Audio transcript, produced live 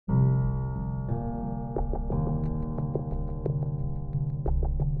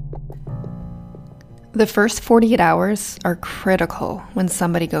The first 48 hours are critical when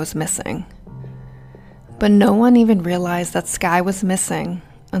somebody goes missing. But no one even realized that Sky was missing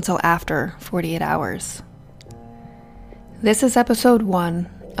until after 48 hours. This is episode 1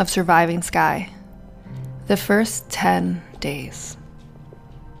 of Surviving Sky, the first 10 days.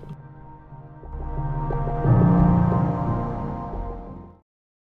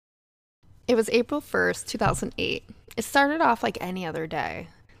 It was April 1st, 2008. It started off like any other day.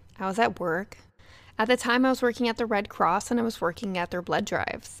 I was at work. At the time, I was working at the Red Cross and I was working at their blood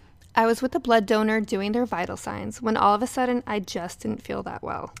drives. I was with the blood donor doing their vital signs when all of a sudden I just didn't feel that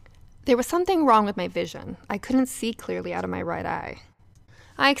well. There was something wrong with my vision. I couldn't see clearly out of my right eye.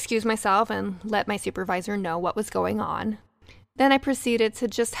 I excused myself and let my supervisor know what was going on. Then I proceeded to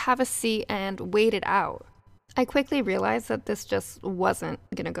just have a seat and wait it out. I quickly realized that this just wasn't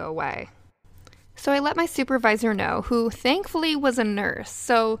going to go away. So I let my supervisor know, who thankfully was a nurse.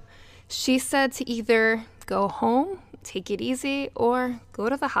 So she said to either go home, take it easy, or go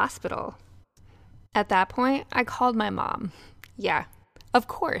to the hospital. At that point, I called my mom. Yeah, of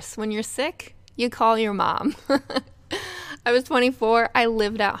course, when you're sick, you call your mom. I was 24, I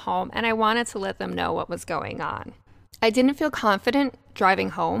lived at home, and I wanted to let them know what was going on. I didn't feel confident driving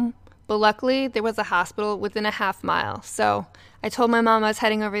home, but luckily there was a hospital within a half mile, so I told my mom I was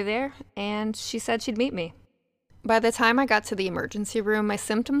heading over there, and she said she'd meet me. By the time I got to the emergency room, my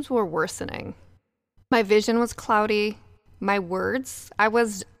symptoms were worsening. My vision was cloudy. My words, I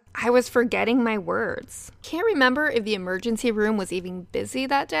was forgetting my words. Can't remember if the emergency room was even busy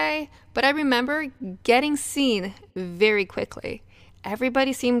that day, but I remember getting seen very quickly.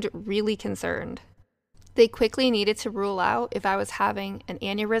 Everybody seemed really concerned. They quickly needed to rule out if I was having an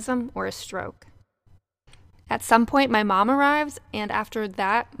aneurysm or a stroke. At some point, my mom arrived, and after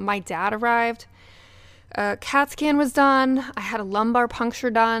that, my dad arrived. A CAT scan was done. I had a lumbar puncture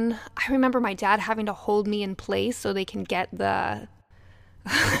done. I remember my dad having to hold me in place so they can get the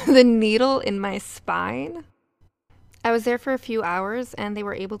needle in my spine. I was there for a few hours, and they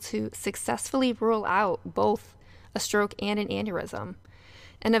were able to successfully rule out both a stroke and an aneurysm.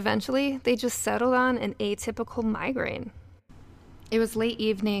 And eventually, they just settled on an atypical migraine. It was late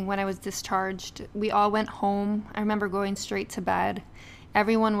evening when I was discharged. We all went home. I remember going straight to bed.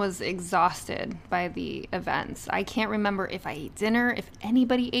 Everyone was exhausted by the events. I can't remember if I ate dinner, if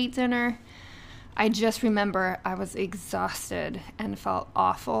anybody ate dinner. I just remember I was exhausted and felt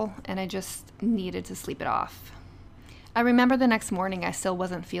awful, and I just needed to sleep it off. I remember the next morning I still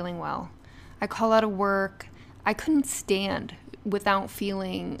wasn't feeling well. I called out of work. I couldn't stand without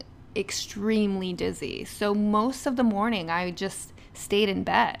feeling extremely dizzy. So most of the morning I just stayed in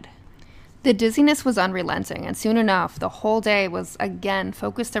bed. The dizziness was unrelenting, and soon enough, the whole day was again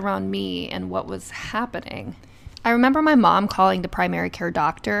focused around me and what was happening. I remember my mom calling the primary care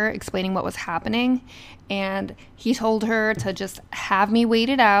doctor, explaining what was happening, and he told her to just have me wait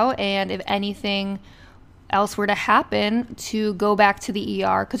it out, and if anything else were to happen, to go back to the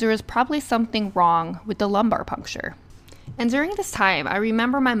ER, because there was probably something wrong with the lumbar puncture. And during this time, I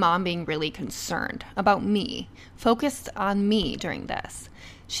remember my mom being really concerned about me, focused on me during this.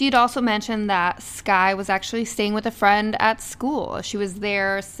 She had also mentioned that Sky was actually staying with a friend at school. She was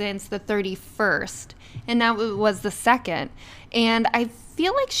there since the 31st, and now it was the 2nd. And I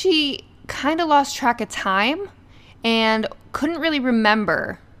feel like she kind of lost track of time and couldn't really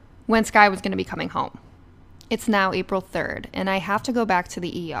remember when Sky was going to be coming home. It's now April 3rd, and I have to go back to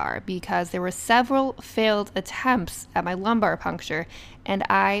the ER because there were several failed attempts at my lumbar puncture, and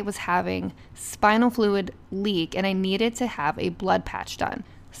I was having spinal fluid leak, and I needed to have a blood patch done.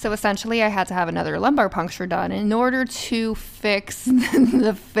 So essentially, I had to have another lumbar puncture done in order to fix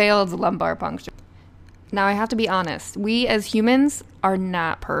the failed lumbar puncture. Now, I have to be honest. We as humans are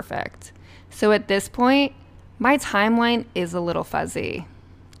not perfect. So at this point, my timeline is a little fuzzy.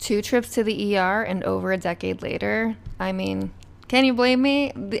 2 trips to the ER and over a decade later, I mean, can you blame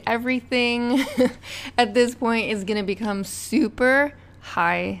me? Everything at this point is going to become super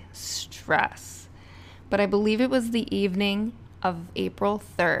high stress. But I believe it was the evening of April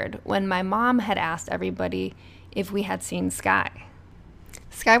 3rd when my mom had asked everybody if we had seen Sky.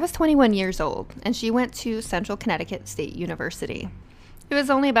 Sky was 21 years old, and she went to Central Connecticut State University. It was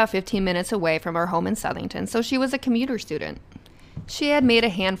only about 15 minutes away from our home in Southington, so she was a commuter student. She had made a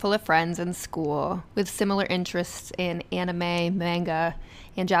handful of friends in school with similar interests in anime, manga,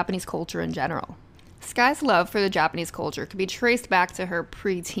 and Japanese culture in general. Sky's love for the Japanese culture could be traced back to her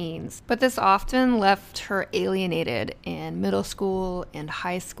pre-teens, but this often left her alienated in middle school and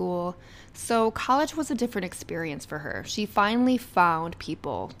high school, so college was a different experience for her. She finally found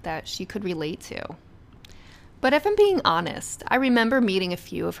people that she could relate to. But if I'm being honest, I remember meeting a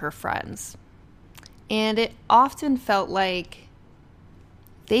few of her friends. And it often felt like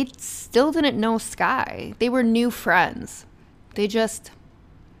they still didn't know Sky. They were new friends. They just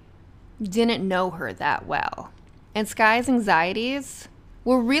didn't know her that well. And Sky's anxieties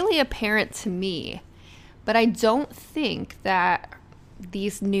were really apparent to me, but I don't think that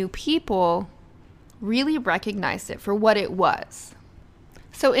these new people really recognized it for what it was.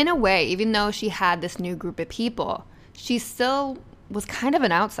 So in a way, even though she had this new group of people, she still was kind of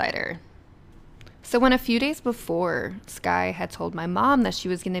an outsider. So when a few days before, Sky had told my mom that she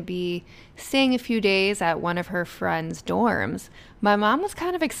was going to be staying a few days at one of her friends' dorms, my mom was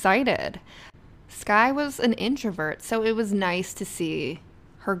kind of excited. Sky was an introvert, so it was nice to see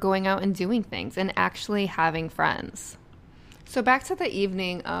her going out and doing things and actually having friends. So back to the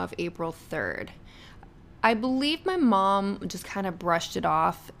evening of April 3rd. I believe my mom just kind of brushed it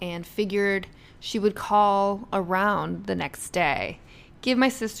off and figured she would call around the next day, give my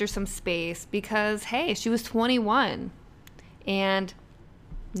sister some space because, hey, she was 21 and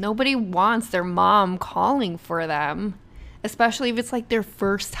nobody wants their mom calling for them, especially if it's like their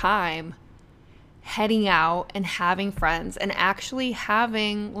first time heading out and having friends and actually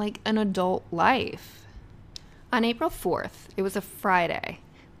having like an adult life. On April 4th, it was a Friday.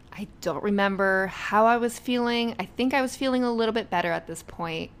 I don't remember how I was feeling. I think I was feeling a little bit better at this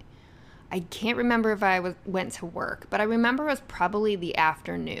point. I can't remember if I went to work, but I remember it was probably the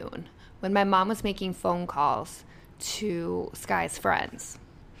afternoon when my mom was making phone calls to Sky's friends.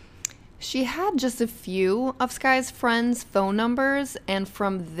 She had just a few of Sky's friends' phone numbers, and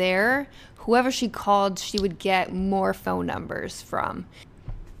from there, whoever she called, she would get more phone numbers from.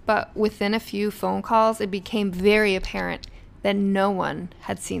 But within a few phone calls, it became very apparent that no one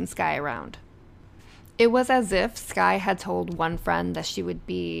had seen Sky around. It was as if Sky had told one friend that she would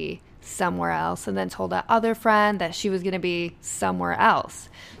be somewhere else and then told that other friend that she was going to be somewhere else.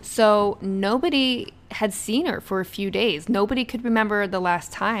 So nobody had seen her for a few days. Nobody could remember the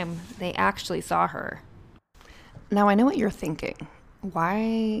last time they actually saw her. Now I know what you're thinking.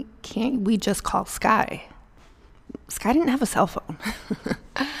 Why can't we just call Sky? Sky didn't have a cell phone.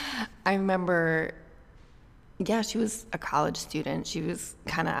 I remember, yeah, she was a college student. She was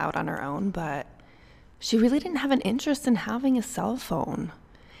kind of out on her own, but she really didn't have an interest in having a cell phone.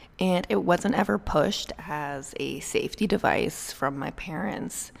 And it wasn't ever pushed as a safety device from my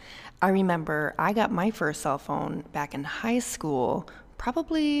parents. I remember I got my first cell phone back in high school,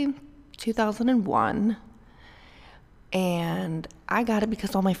 probably 2001. And I got it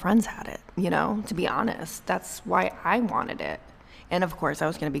because all my friends had it, to be honest. That's why I wanted it. And of course, I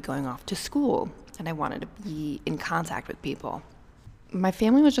was going to be going off to school and I wanted to be in contact with people. My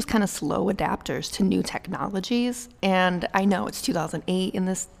family was just kind of slow adapters to new technologies. And I know it's 2008 in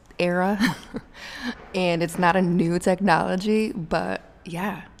this era and it's not a new technology, but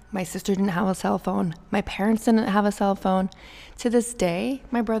yeah, my sister didn't have a cell phone. My parents didn't have a cell phone. To this day,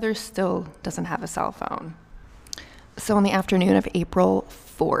 my brother still doesn't have a cell phone. So on the afternoon of April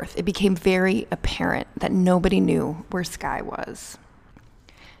 4th, it became very apparent that nobody knew where Sky was.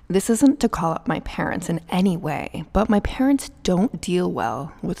 This isn't to call up my parents in any way, but my parents don't deal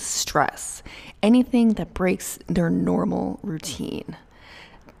well with stress, anything that breaks their normal routine.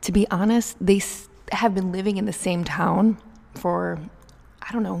 To be honest, they have been living in the same town for,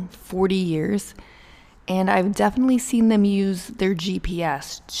 40 years. And I've definitely seen them use their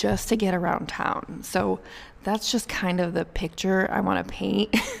GPS just to get around town. So that's just kind of the picture I want to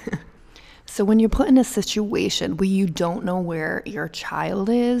paint. So when you're put in a situation where you don't know where your child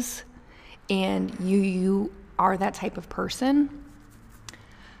is and you are that type of person,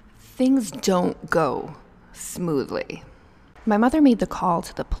 things don't go smoothly. My mother made the call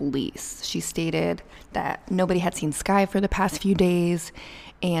to the police. She stated that nobody had seen Sky for the past few days,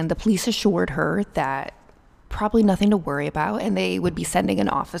 and the police assured her that probably nothing to worry about, and they would be sending an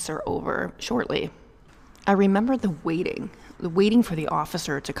officer over shortly. I remember the waiting for the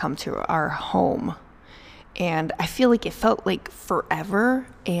officer to come to our home, and I feel like it felt like forever,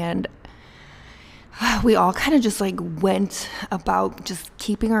 and we all kind of just went about just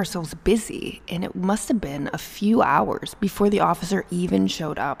keeping ourselves busy, and it must have been a few hours before the officer even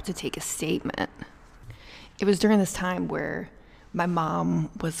showed up to take a statement. It was during this time where my mom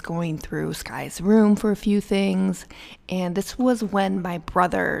was going through Sky's room for a few things, and this was when my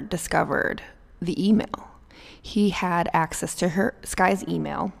brother discovered the email. He had access to Sky's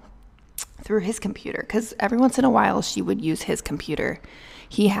email through his computer, because every once in a while she would use his computer.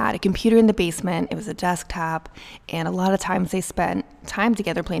 He had a computer in the basement. It was a desktop, and a lot of times they spent time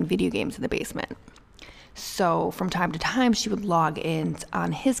together playing video games in the basement. So from time to time, she would log in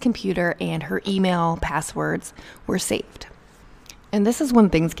on his computer, and her email passwords were saved. And this is when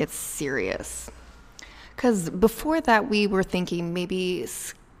things get serious. Because before that, we were thinking maybe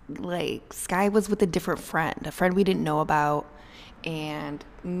like Sky was with a friend we didn't know about. And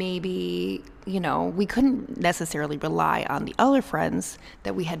maybe, we couldn't necessarily rely on the other friends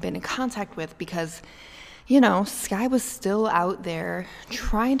that we had been in contact with because, Sky was still out there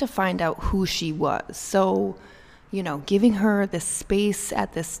trying to find out who she was. So, giving her this space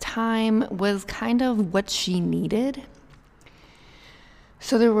at this time was kind of what she needed.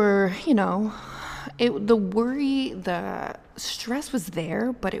 So there were, the worry, the stress was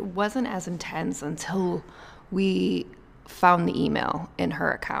there, but it wasn't as intense until we found the email in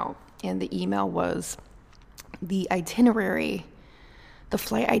her account. And the email was the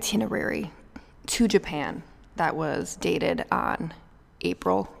flight itinerary to Japan that was dated on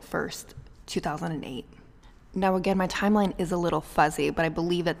April 1st, 2008. Now, again, my timeline is a little fuzzy, but I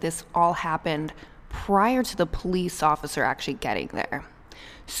believe that this all happened prior to the police officer actually getting there.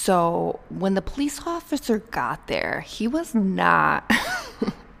 So when the police officer got there, he was not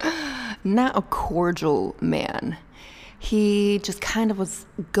a cordial man. He just kind of was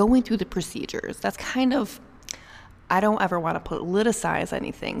going through the procedures. That's kind of, I don't ever want to politicize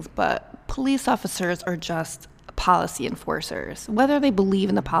anything, but police officers are just policy enforcers, whether they believe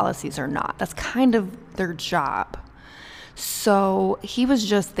in the policies or not. That's kind of their job. So he was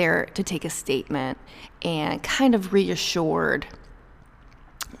just there to take a statement and kind of reassured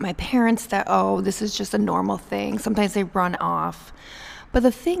my parents that, this is just a normal thing. Sometimes they run off. But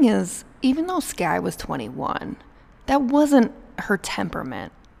the thing is, even though Sky was 21, that wasn't her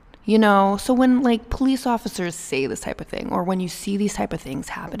temperament, So when police officers say this type of thing, or when you see these type of things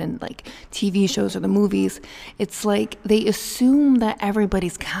happen in TV shows or the movies, it's like they assume that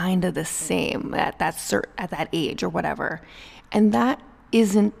everybody's kind of the same at that age or whatever. And that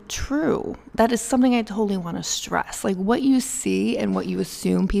isn't true. That is something I totally want to stress. What you see and what you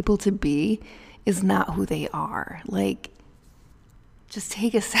assume people to be is not who they are. Just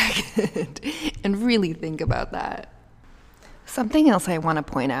take a second and really think about that. Something else I want to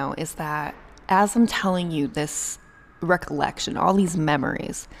point out is that as I'm telling you this recollection, all these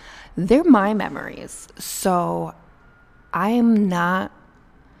memories, they're my memories. So I am not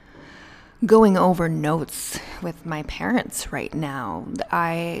going over notes with my parents right now.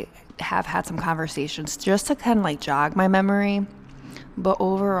 I have had some conversations just to kind of jog my memory. But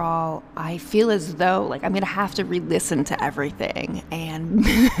overall, I feel as though I'm going to have to re-listen to everything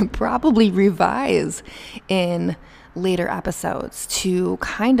and probably revise in later episodes to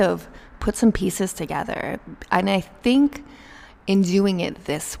kind of put some pieces together. And I think in doing it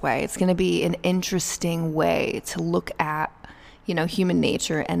this way, it's going to be an interesting way to look at, human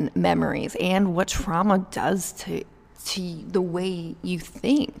nature and memories and what trauma does to the way you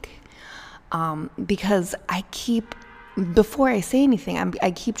think. Because before I say anything,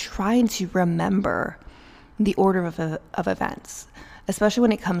 I keep trying to remember the order of events, especially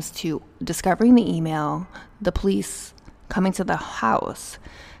when it comes to discovering the email, the police coming to the house.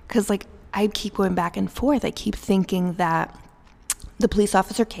 Because I keep going back and forth. I keep thinking that the police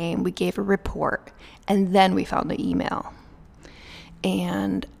officer came, we gave a report, and then we found the email.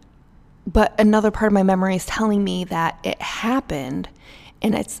 But another part of my memory is telling me that it happened,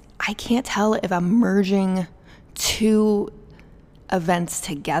 and I can't tell if I'm merging two events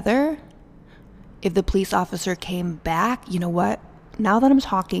together. If the police officer came back, you know what? Now that I'm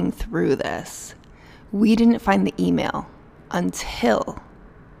talking through this, we didn't find the email until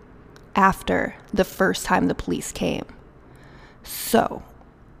after the first time the police came. So,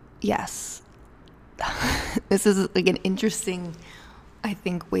 yes, this is an interesting, I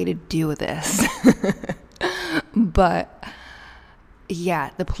think, way to do this. But yeah,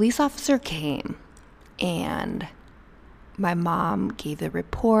 the police officer came and my mom gave the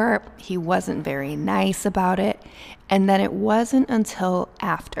report. He wasn't very nice about it. And then it wasn't until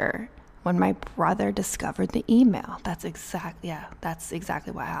after when my brother discovered the email. That's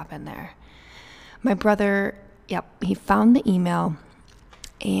exactly what happened there. My brother, he found the email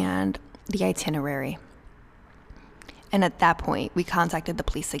and the itinerary. And at that point, we contacted the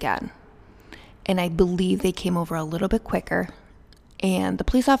police again. And I believe they came over a little bit quicker. And the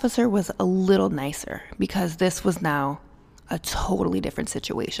police officer was a little nicer because this was now a totally different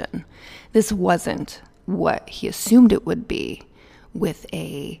situation. This wasn't what he assumed it would be with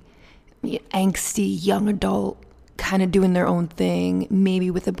a angsty young adult kind of doing their own thing,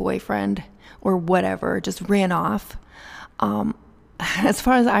 maybe with a boyfriend or whatever, just ran off. As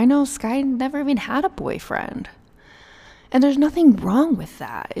far as I know, Sky never even had a boyfriend. And there's nothing wrong with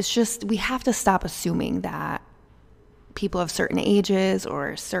that. It's just we have to stop assuming that people of certain ages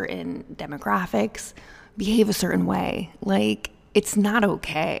or certain demographics behave a certain way. It's not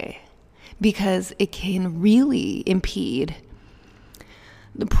okay. because it can really impede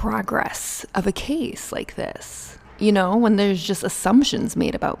the progress of a case like this. You know, when there's just assumptions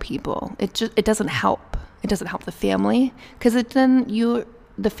made about people, it doesn't help. It doesn't help the family, because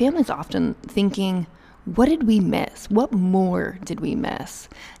the family's often thinking, what did we miss? What more did we miss?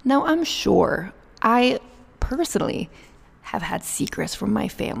 Now, I'm sure I personally have had secrets from my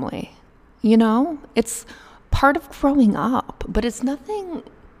family. You know, it's part of growing up, but it's nothing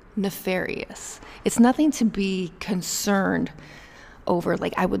nefarious. It's nothing to be concerned over,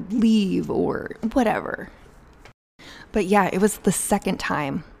 like I would leave or whatever. But yeah, it was the second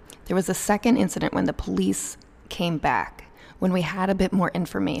time. There was a second incident when the police came back, when we had a bit more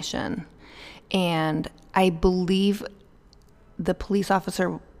information. And I believe the police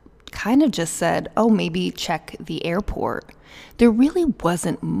officer kind of just said, oh, maybe check the airport. There really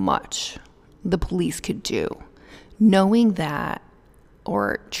wasn't much the police could do, knowing that,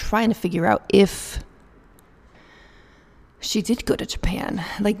 or trying to figure out if she did go to Japan.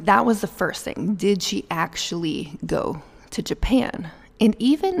 Like, that was the first thing. Did she actually go to Japan? And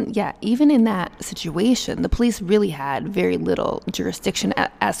even in that situation, the police really had very little jurisdiction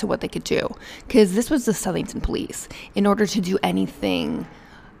as to what they could do, because this was the Southington police. In order to do anything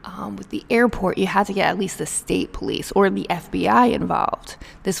with the airport, you had to get at least the state police or the FBI involved.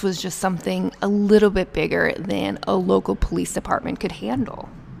 This was just something a little bit bigger than a local police department could handle.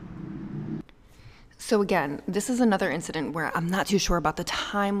 So again, this is another incident where I'm not too sure about the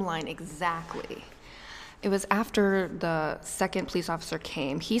timeline exactly. It was after the second police officer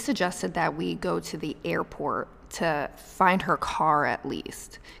came. He suggested that we go to the airport to find her car at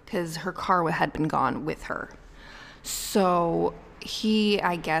least, because her car had been gone with her. So he,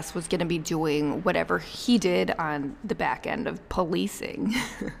 I guess, was going to be doing whatever he did on the back end of policing.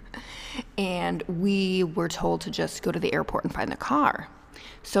 And we were told to just go to the airport and find the car.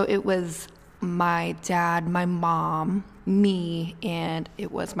 So it was my dad, my mom, me, and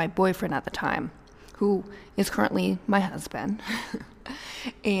it was my boyfriend at the time, who is currently my husband.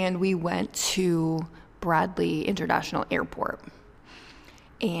 And we went to Bradley International Airport.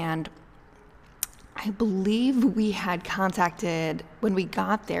 And I believe we had contacted, when we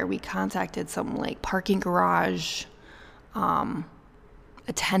got there, we contacted some like parking garage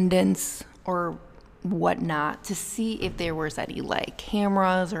attendants or whatnot to see if there was any like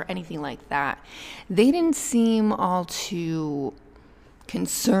cameras or anything like that. They didn't seem all too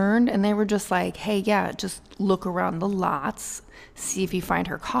concerned, and they were just like, hey, yeah, just look around the lots, see if you find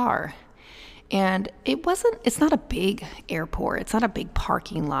her car. And it's not a big airport. It's not a big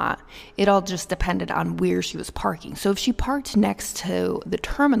parking lot. It all just depended on where she was parking. So if she parked next to the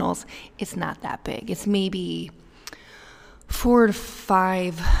terminals, it's not that big. It's maybe 4 to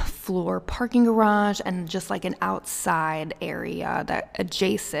 5 floor parking garage and just like an outside area that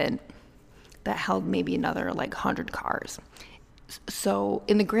adjacent that held maybe another like 100 cars. So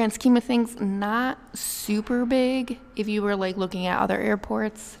in the grand scheme of things, not super big if you were like looking at other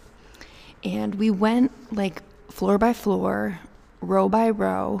airports. And we went like floor by floor, row by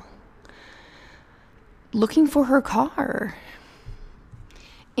row, looking for her car.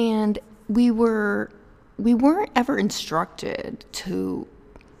 And we weren't ever instructed to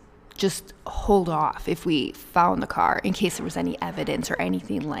just hold off if we found the car in case there was any evidence or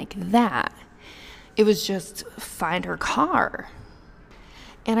anything like that. It was just find her car.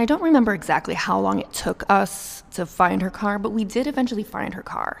 And I don't remember exactly how long it took us to find her car, but we did eventually find her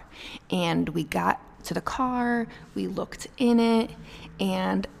car. And we got to the car, we looked in it,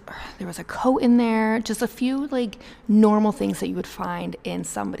 and there was a coat in there, just a few like normal things that you would find in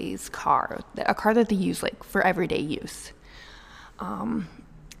somebody's car, a car that they use like for everyday use.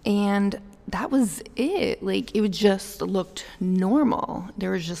 And that was it. Like, it just looked normal. There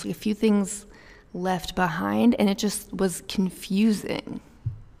was just like a few things left behind, and it just was confusing.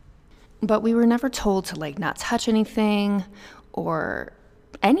 But we were never told to like not touch anything or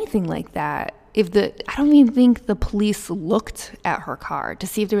anything like that. I don't even think the police looked at her car to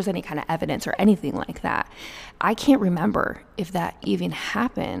see if there was any kind of evidence or anything like that. I can't remember if that even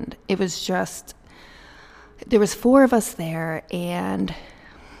happened. It was just, there was 4 of us there, and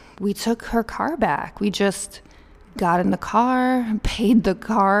we took her car back. We just got in the car, paid the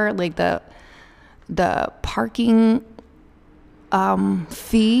car, like the parking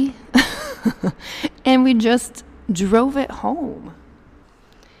fee, and we just drove it home.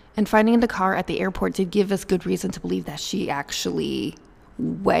 And finding the car at the airport did give us good reason to believe that she actually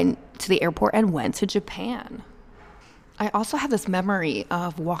went to the airport and went to Japan. I also have this memory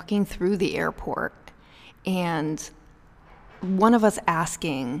of walking through the airport and one of us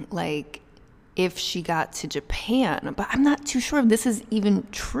asking, like, if she got to Japan, but I'm not too sure if this is even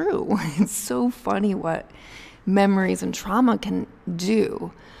true. It's so funny what memories and trauma can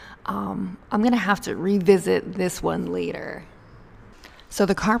do. I'm going to have to revisit this one later. So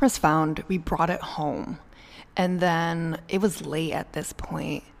the car was found, we brought it home, and then it was late at this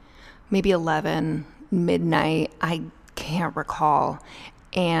point, maybe 11, midnight, I can't recall.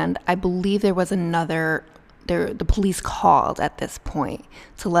 And I believe there was the police called at this point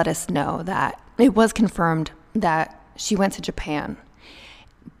to let us know that it was confirmed that she went to Japan.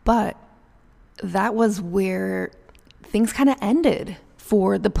 But that was where things kind of ended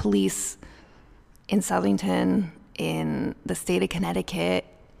for the police in Southington, in the state of Connecticut,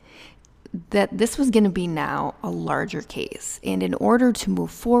 that this was going to be now a larger case. And in order to move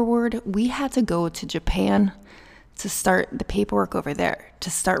forward, we had to go to Japan to start the paperwork over there,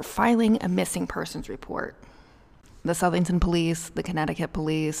 to start filing a missing persons report. The Southington police, the Connecticut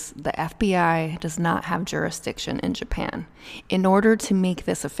police, the FBI does not have jurisdiction in Japan. In order to make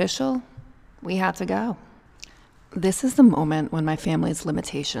this official, we had to go. This is the moment when my family's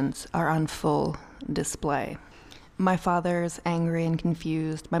limitations are on full display. My father's angry and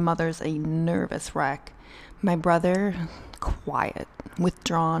confused. My mother's a nervous wreck. My brother, quiet,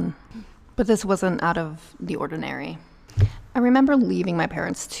 withdrawn. But this wasn't out of the ordinary. I remember leaving my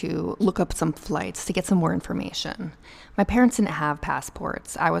parents to look up some flights to get some more information. My parents didn't have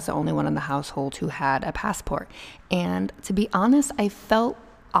passports. I was the only one in the household who had a passport. And to be honest, I felt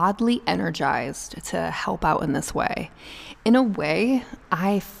oddly energized to help out in this way. In a way,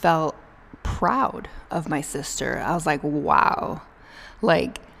 I felt proud of my sister. I was like, wow.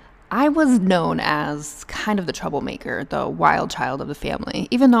 Like, I was known as kind of the troublemaker, the wild child of the family,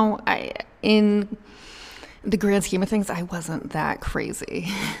 even though in the grand scheme of things, I wasn't that crazy.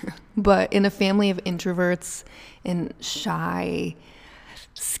 But in a family of introverts and shy,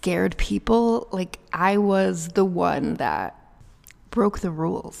 scared people, like, I was the one that broke the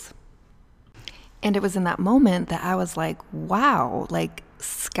rules. And it was in that moment that I was like, wow, like,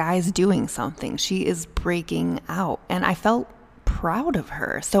 Sky's doing something. She is breaking out. And I felt proud of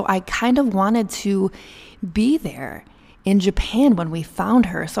her. So I kind of wanted to be there in Japan when we found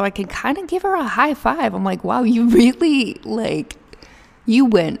her so I could kind of give her a high five. I'm like, wow, you really, like, you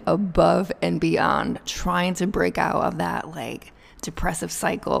went above and beyond trying to break out of that, like, depressive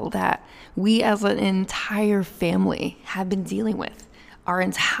cycle that we as an entire family have been dealing with our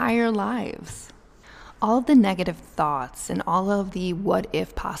entire lives. All of the negative thoughts and all of the what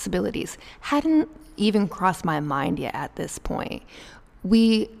if possibilities hadn't even crossed my mind yet at this point.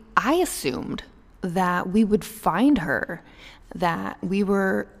 I assumed that we would find her, that we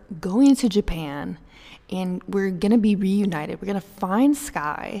were going to Japan and we're going to be reunited. We're going to find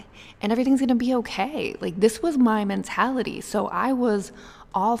Sky and everything's going to be okay. Like, this was my mentality. So I was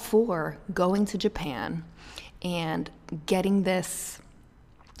all for going to Japan and getting this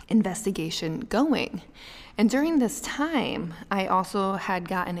investigation going. And during this time, I also had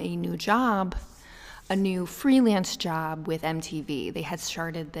gotten a new job, a new freelance job with MTV. They had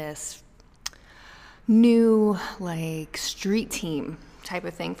started this new, like, street team type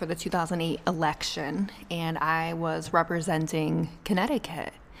of thing for the 2008 election, and I was representing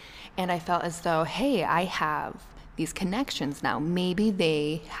Connecticut. And I felt as though, hey, I have these connections now. Maybe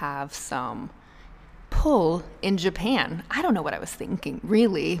they have some pull in Japan. I don't know what I was thinking,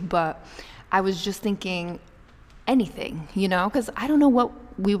 really, but I was just thinking anything, because I don't know what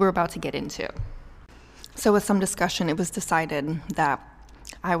we were about to get into. So with some discussion, it was decided that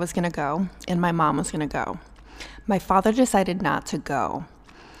I was going to go and my mom was going to go. My father decided not to go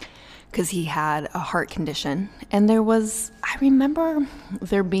because he had a heart condition. And I remember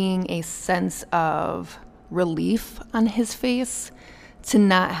there being a sense of relief on his face to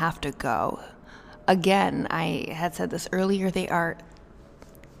not have to go. Again, I had said this earlier, they are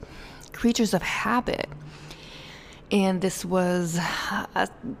creatures of habit. And this was a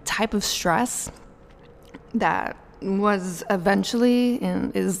type of stress that was eventually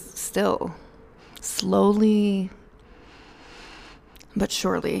and is still slowly but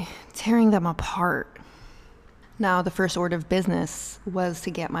surely tearing them apart. Now, the first order of business was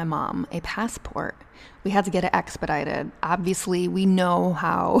to get my mom a passport. We had to get it expedited. Obviously, we know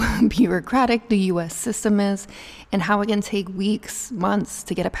how bureaucratic the U.S. system is and how it can take weeks, months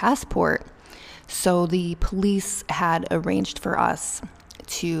to get a passport. So the police had arranged for us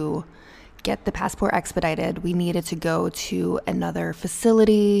to get the passport expedited. We needed to go to another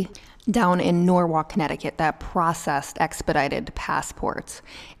facility down in Norwalk, Connecticut that processed expedited passports.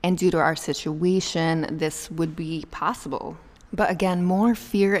 And due to our situation, this would be possible. But again, more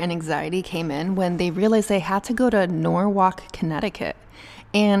fear and anxiety came in when they realized they had to go to Norwalk, Connecticut.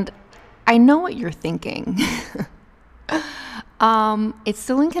 And I know what you're thinking. It's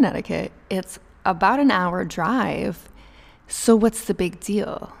still in Connecticut. It's about an hour drive. So what's the big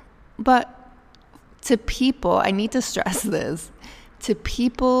deal? But to people, I need to stress this, to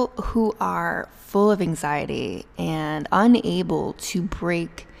people who are full of anxiety and unable to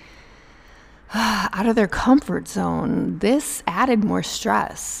break out of their comfort zone, this added more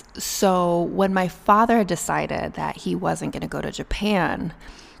stress. So when my father had decided that he wasn't going to go to Japan,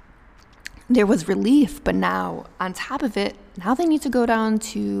 there was relief. But now, on top of it, now they need to go down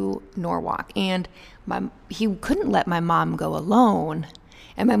to Norwalk. And he couldn't let my mom go alone,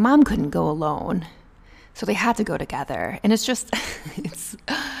 and my mom couldn't go alone. So they had to go together. And it's just, it's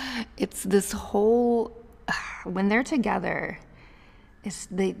this whole, when they're together, it's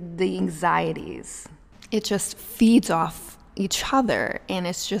the anxieties. It just feeds off each other. And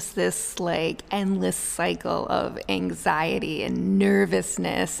it's just this like endless cycle of anxiety and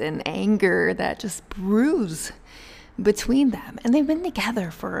nervousness and anger that just brews between them. And they've been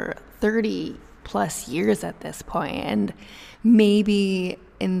together for 30 plus years at this point. And maybe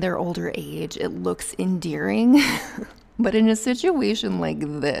in their older age, it looks endearing. But in a situation like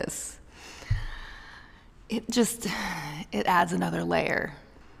this, it adds another layer.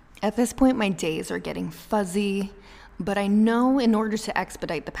 At this point, my days are getting fuzzy, but I know in order to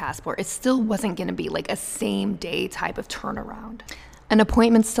expedite the passport, it still wasn't going to be like a same day type of turnaround. An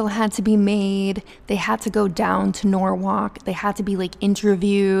appointment still had to be made. They had to go down to Norwalk. They had to be like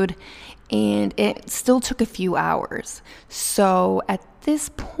interviewed, and it still took a few hours. So at this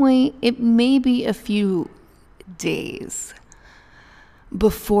point, it may be a few days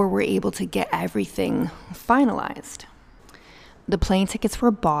before we're able to get everything finalized. The plane tickets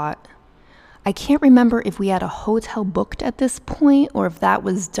were bought. I can't remember if we had a hotel booked at this point or if that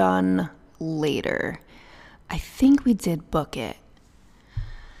was done later. I think we did book it.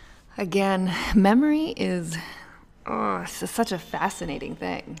 Again, memory is it's such a fascinating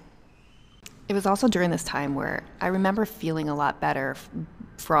thing. It was also during this time where I remember feeling a lot better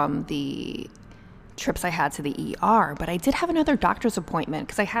from the trips I had to the ER, but I did have another doctor's appointment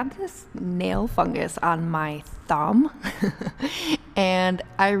because I had this nail fungus on my thumb. And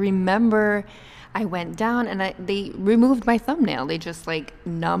I remember I went down and they removed my thumbnail. They just like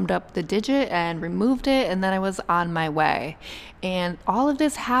numbed up the digit and removed it, and then I was on my way. And all of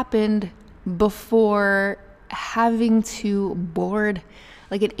this happened before having to board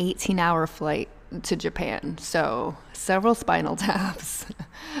like an 18-hour flight to Japan. So several spinal taps,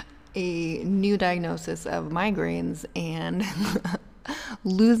 a new diagnosis of migraines, and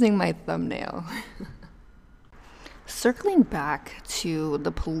losing my thumbnail. Circling back to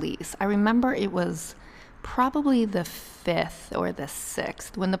the police, I remember it was probably the 5th or the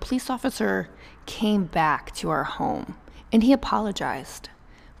 6th when the police officer came back to our home, and he apologized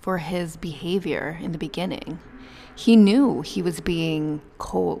for his behavior in the beginning. He knew he was being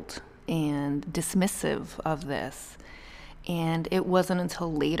cold and dismissive of this. And it wasn't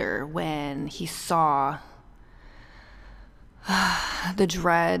until later when he saw the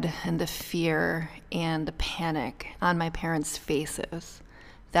dread and the fear and the panic on my parents' faces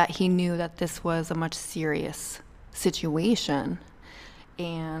that he knew that this was a much serious situation.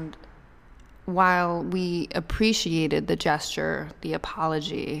 And while we appreciated the gesture, the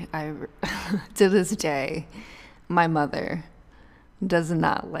apology, to this day, my mother does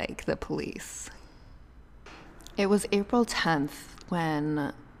not like the police. It was April 10th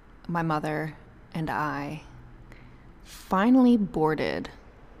when my mother and I finally boarded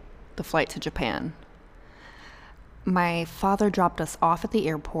the flight to Japan. My father dropped us off at the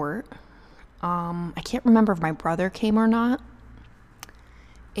airport. I can't remember if my brother came or not.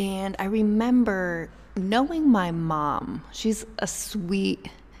 And I remember knowing my mom. She's a sweet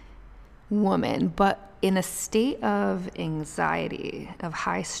woman, but in a state of anxiety, of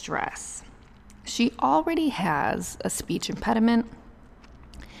high stress. She already has a speech impediment.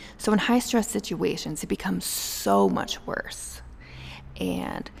 So in high stress situations, it becomes so much worse.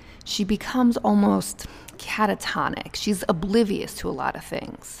 And she becomes almost catatonic. She's oblivious to a lot of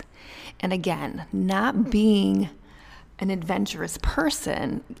things. And again, not being an adventurous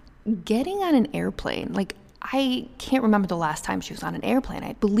person, getting on an airplane, like I can't remember the last time she was on an airplane.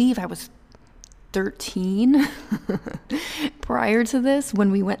 I believe I was 13 prior to this when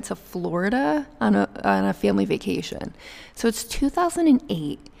we went to Florida on a family vacation. So it's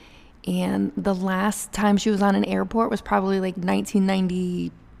 2008, and the last time she was on an airport was probably like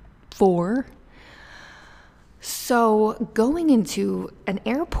 1994. So going into an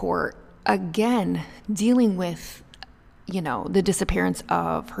airport, again, dealing with, the disappearance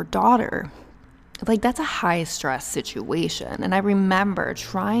of her daughter, Like, that's a high stress situation. And I remember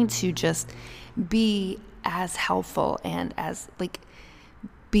trying to just be as helpful and as like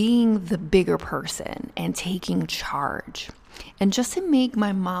being the bigger person and taking charge. And just to make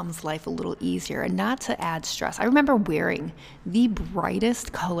my mom's life a little easier and not to add stress. I remember wearing the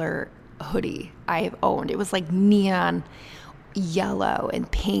brightest color hoodie I've owned. It was like neon yellow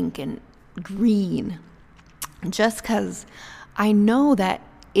and pink and green, just because I know that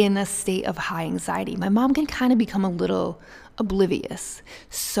in a state of high anxiety, my mom can kind of become a little oblivious.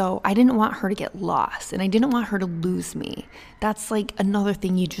 So I didn't want her to get lost, and I didn't want her to lose me. That's like another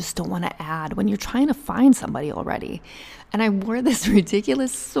thing you just don't want to add when you're trying to find somebody already. And I wore this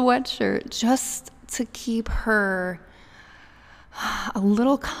ridiculous sweatshirt just to keep her a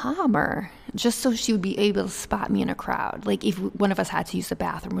little calmer, just so she would be able to spot me in a crowd. Like if one of us had to use the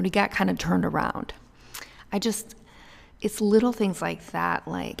bathroom when we got kind of turned around. It's little things like that,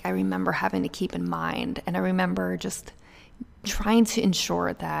 like I remember having to keep in mind. And I remember just trying to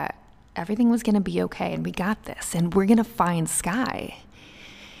ensure that everything was going to be okay and we got this and we're going to find Sky.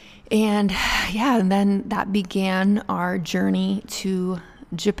 And yeah, and then that began our journey to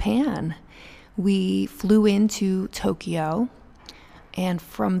Japan. We flew into Tokyo, and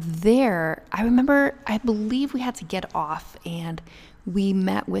from there, I believe we had to get off and we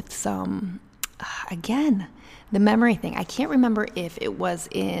met with some, again, the memory thing. I can't remember if it was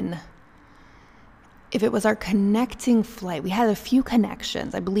our connecting flight. We had a few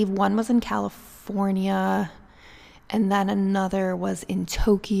connections. I believe one was in California, and then another was in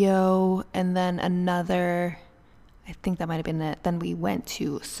Tokyo, and then another, I think that might have been it. Then we went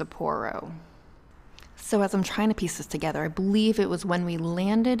to Sapporo. So as I'm trying to piece this together, I believe it was when we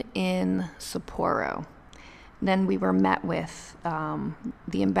landed in Sapporo. Then we were met with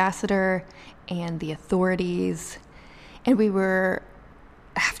the ambassador and the authorities, and we were,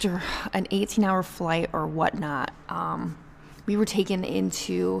 after an 18-hour flight or whatnot, we were taken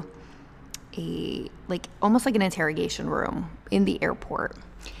into almost like an interrogation room in the airport.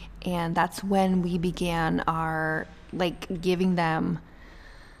 And that's when we began giving them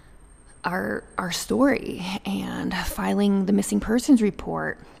our story and filing the missing persons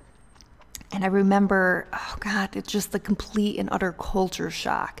report. And I remember, oh God, it's just the complete and utter culture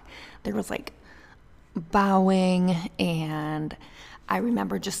shock. There was like bowing, and I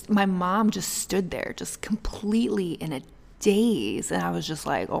remember just my mom just stood there just completely in a daze. And I was just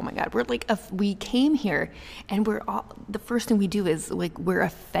like, oh my God, we came here and the first thing we do is like, we're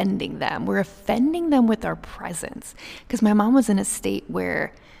offending them. We're offending them with our presence. Because my mom was in a state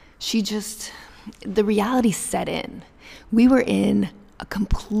where the reality set in. We were in a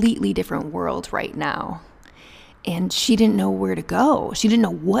completely different world right now. And she didn't know where to go. She didn't know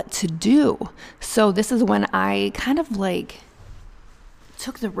what to do. So this is when I kind of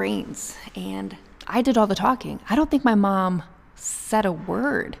took the reins and I did all the talking. I don't think my mom said a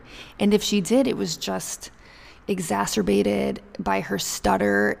word. And if she did, it was just exacerbated by her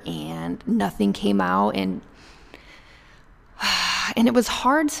stutter and nothing came out. And it was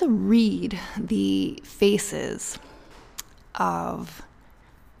hard to read the faces of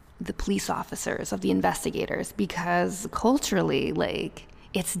the police officers, of the investigators, because culturally,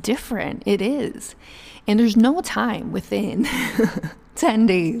 it's different. It is. And there's no time within 10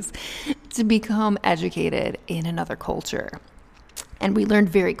 days to become educated in another culture. And we learned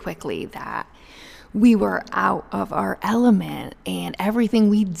very quickly that we were out of our element and everything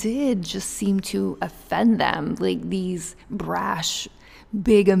we did just seemed to offend them. Like, these brash,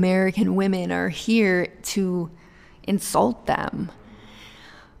 big American women are here to insult them.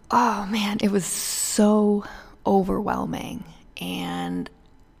 Oh man, it was so overwhelming. And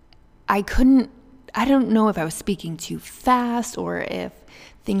I don't know if I was speaking too fast or if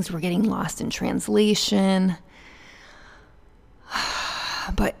things were getting lost in translation.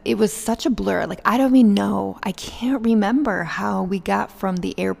 But it was such a blur. I don't even know. I can't remember how we got from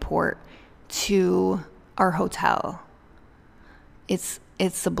the airport to our hotel. It's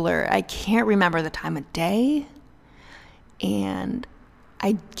a blur. I can't remember the time of day. And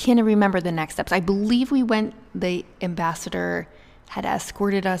I can't remember the next steps. I believe the ambassador had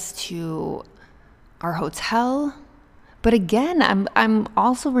escorted us to our hotel. But again, I'm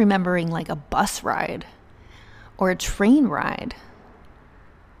also remembering a bus ride or a train ride.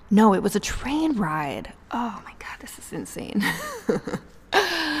 No, it was a train ride. Oh my God, this is insane.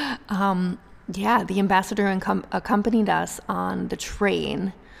 Yeah, the ambassador accompanied us on the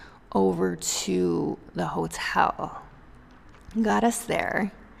train over to the hotel. Got us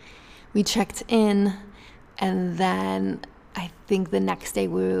there. We checked in, and then I think the next day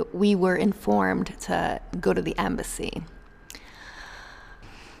we were informed to go to the embassy.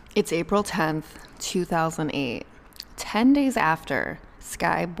 It's April 10th, 2008. 10 days after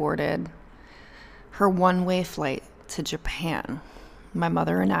Sky boarded her one-way flight to Japan, my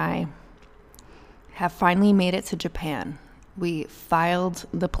mother and I have finally made it to Japan. We filed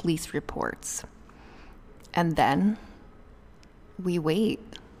the police reports. And then we wait.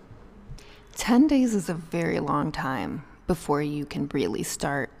 10 days is a very long time before you can really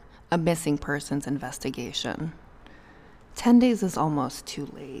start a missing persons investigation. 10 days is almost too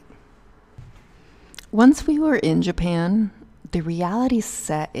late. Once we were in Japan, the reality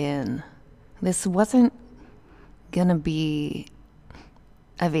set in. This wasn't gonna be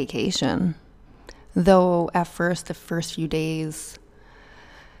a vacation. Though at first, the first few days,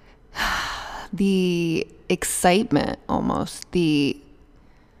 the excitement almost, the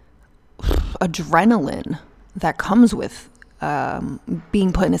adrenaline that comes with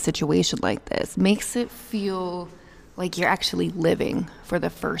being put in a situation like this makes it feel like you're actually living for the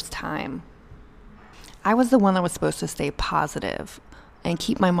first time. I was the one that was supposed to stay positive and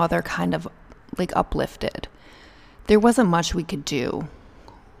keep my mother kind of like uplifted. There wasn't much we could do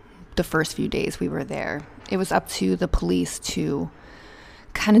the first few days we were there. It was up to the police to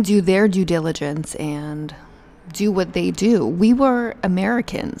kind of do their due diligence and do what they do. We were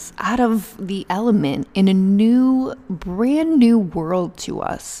Americans out of the element in a brand new world to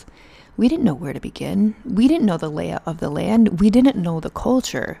us. We didn't know where to begin. We didn't know the layout of the land. We didn't know the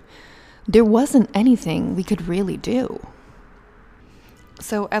culture. There wasn't anything we could really do.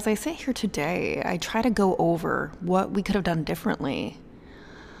 So as I sit here today, I try to go over what we could have done differently.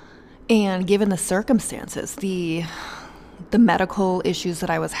 And given the circumstances, the medical issues that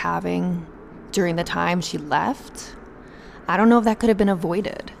I was having during the time she left, I don't know if that could have been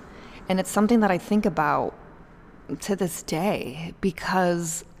avoided. And it's something that I think about to this day,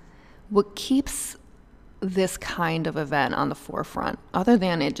 because what keeps this kind of event on the forefront, other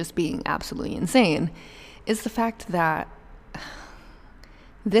than it just being absolutely insane, is the fact that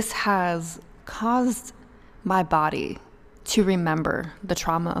this has caused my body to remember the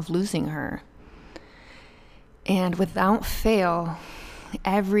trauma of losing her. And without fail,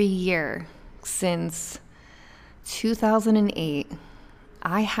 every year since 2008,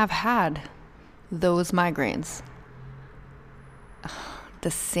 I have had those migraines the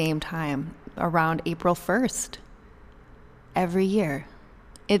same time, around April 1st, every year.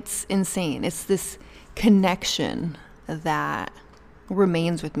 It's insane. It's this connection that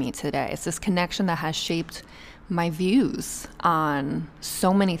remains with me today. It's this connection that has shaped my views on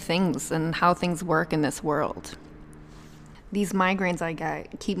so many things and how things work in this world. These migraines I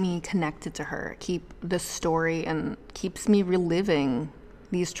get keep me connected to her, keep the story, and keeps me reliving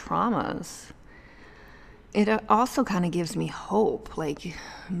these traumas. It also kind of gives me hope, like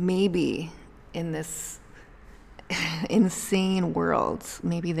maybe in this insane world,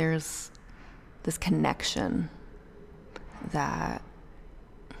 maybe there's this connection that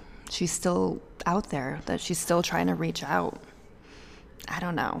she's still out there, that she's still trying to reach out. I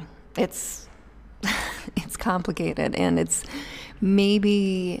don't know. It's complicated, and it's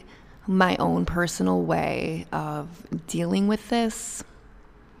maybe my own personal way of dealing with this.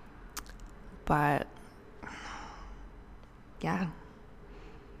 But yeah,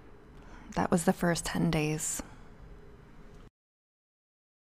 that was the first 10 days.